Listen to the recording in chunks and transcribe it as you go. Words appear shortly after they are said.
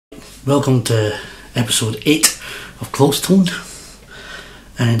Welcome to episode 8 of Close Tone,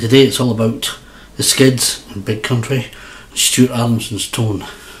 and today it's all about the Skids and Big Country and Stuart Adamson's tone.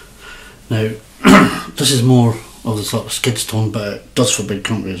 Now this is more of the sort of Skids tone, but it does for Big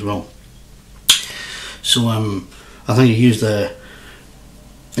Country as well. So I think he used a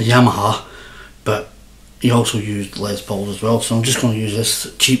Yamaha, but he also used Les Pauls as well, so I'm just going to use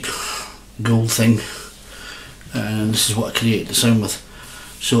this cheap gold thing, and this is what I created the sound with.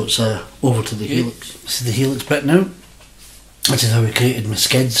 So it's over to the Helix. This is the Helix bit now. This is how we created my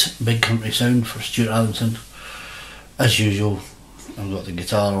Skids Big Country sound for Stuart Adamson. As usual, I've got the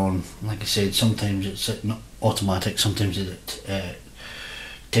guitar on. Like I said, sometimes it's at automatic, sometimes it's at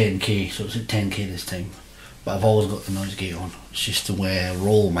 10k, so it's at 10k this time. But I've always got the noise gate on. It's just the way I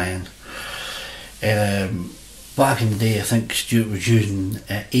roll, man. Back in the day, I think Stuart was using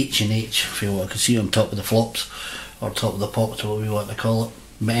H&H, for what I could see on top of the flops, or top of the pops, or what we want to call it.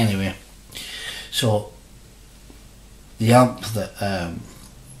 But anyway, so the amp that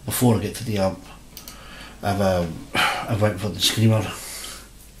before I get to the amp, I went for the screamer,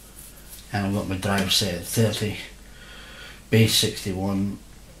 and I've got my drive set at 30, bass 61,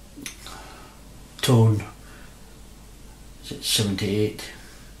 tone is at 78,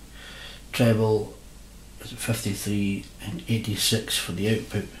 treble is at 53, and 86 for the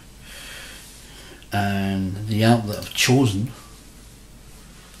output. And the amp that I've chosen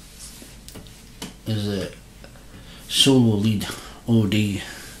is a solo lead OD,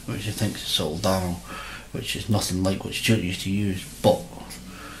 which I think is Soldano, which is nothing like what Stuart used to use, but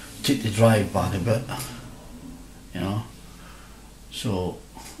took the drive back a bit, you know. So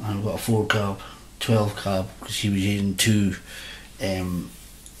I've got a 4 cab, 12 cab, because he was using two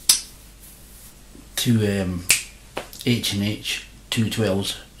H&H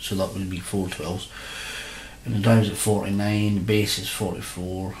 212s, so that would be 412s. And the drive's at 49, the bass is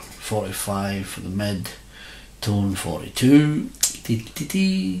 44, 45 for the mid, tone 42,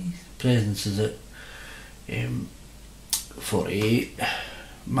 presence is at 48,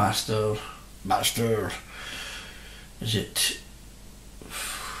 master is it,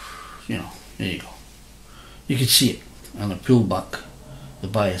 you know, there you go. You can see it, and I pull back the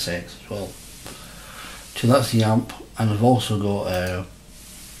bias X as well. So that's the amp, and I've also got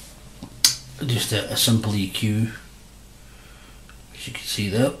just a simple EQ, as you can see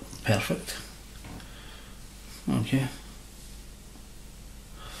there, perfect. Okay,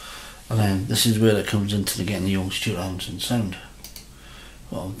 and then this is where it comes into the getting the old Stuart Adamson sound.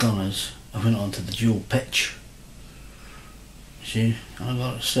 What I've done is I went onto the dual pitch, see, and I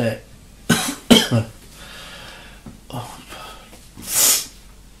got it set.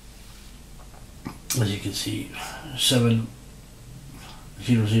 As you can see, 7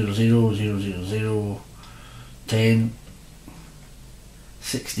 0 0 0 0 0 0 10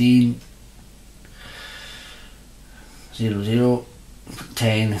 16 0 0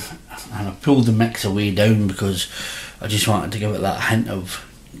 10, and I pulled the mixer way down because I just wanted to give it that hint of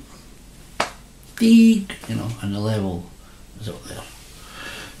deep, you know, and the level is up there.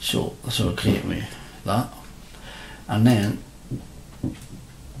 So that's what I created with that. And then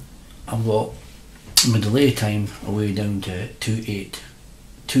I've got my delay time away down to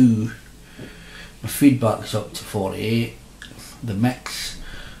 282, my feedback's up to 48, the mix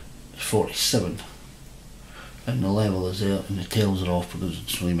is 47, and the level is there, and the tails are off because it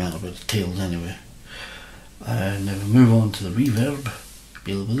doesn't really matter about the tails anyway. And then we move on to the reverb,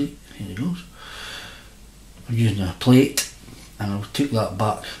 availability, here it goes. I'm using a plate, and I took that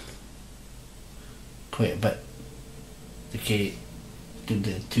back quite a bit, okay, did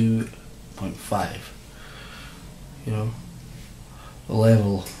the 2.5, you know, the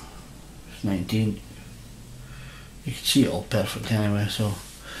level is 19, you can see it all perfect anyway. So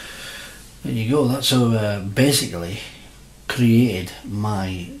there you go, that's how I basically created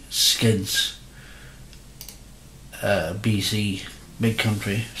my Skids BC Big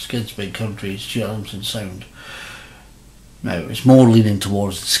Country, Skids Big Country Stuart Adamson sound. Now it's more leaning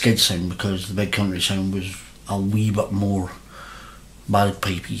towards the Skids sound because the Big Country sound was a wee bit more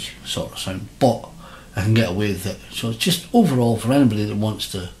bagpipey sort of sound, but I can get away with it. So it's just overall for anybody that wants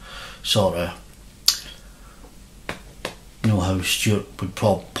to sort of know how Stuart would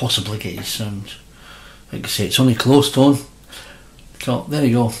possibly get his sounds. Like I say, it's only close tone, so there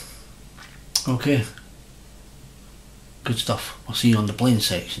you go. Okay, good stuff. I'll see you on the playing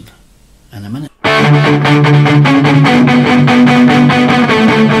section in a minute.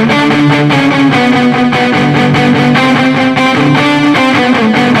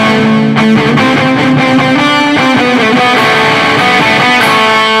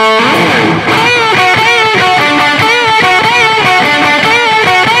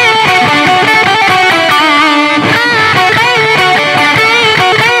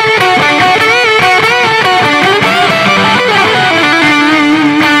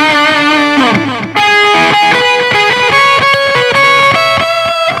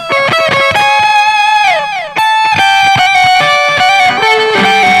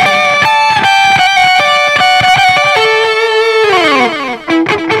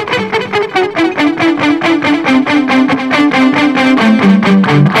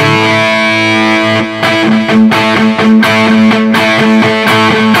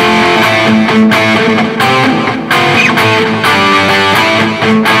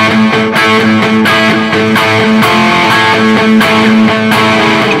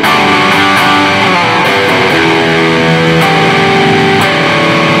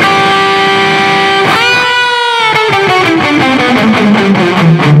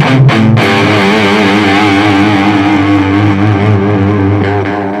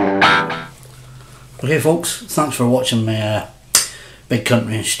 Okay folks, thanks for watching my Big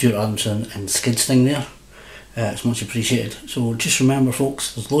Country, Stuart Adamson and Skids thing there. It's much appreciated. So just remember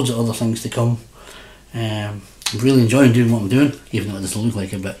folks, there's loads of other things to come. I'm really enjoying doing what I'm doing, even though it doesn't look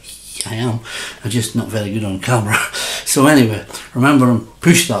like it, but I am. I'm just not very good on camera. So anyway, remember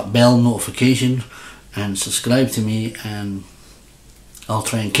push that bell notification and subscribe to me, and I'll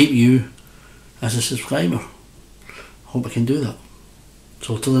try and keep you as a subscriber. Hope I can do that.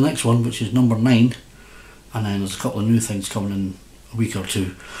 So till the next one, which is number 9, and then there's a couple of new things coming in a week or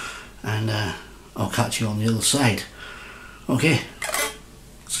two, and I'll catch you on the other side. Okay,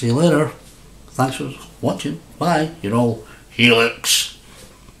 see you later. Thanks for watching. Bye. You're all Helix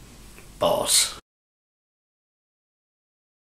boss.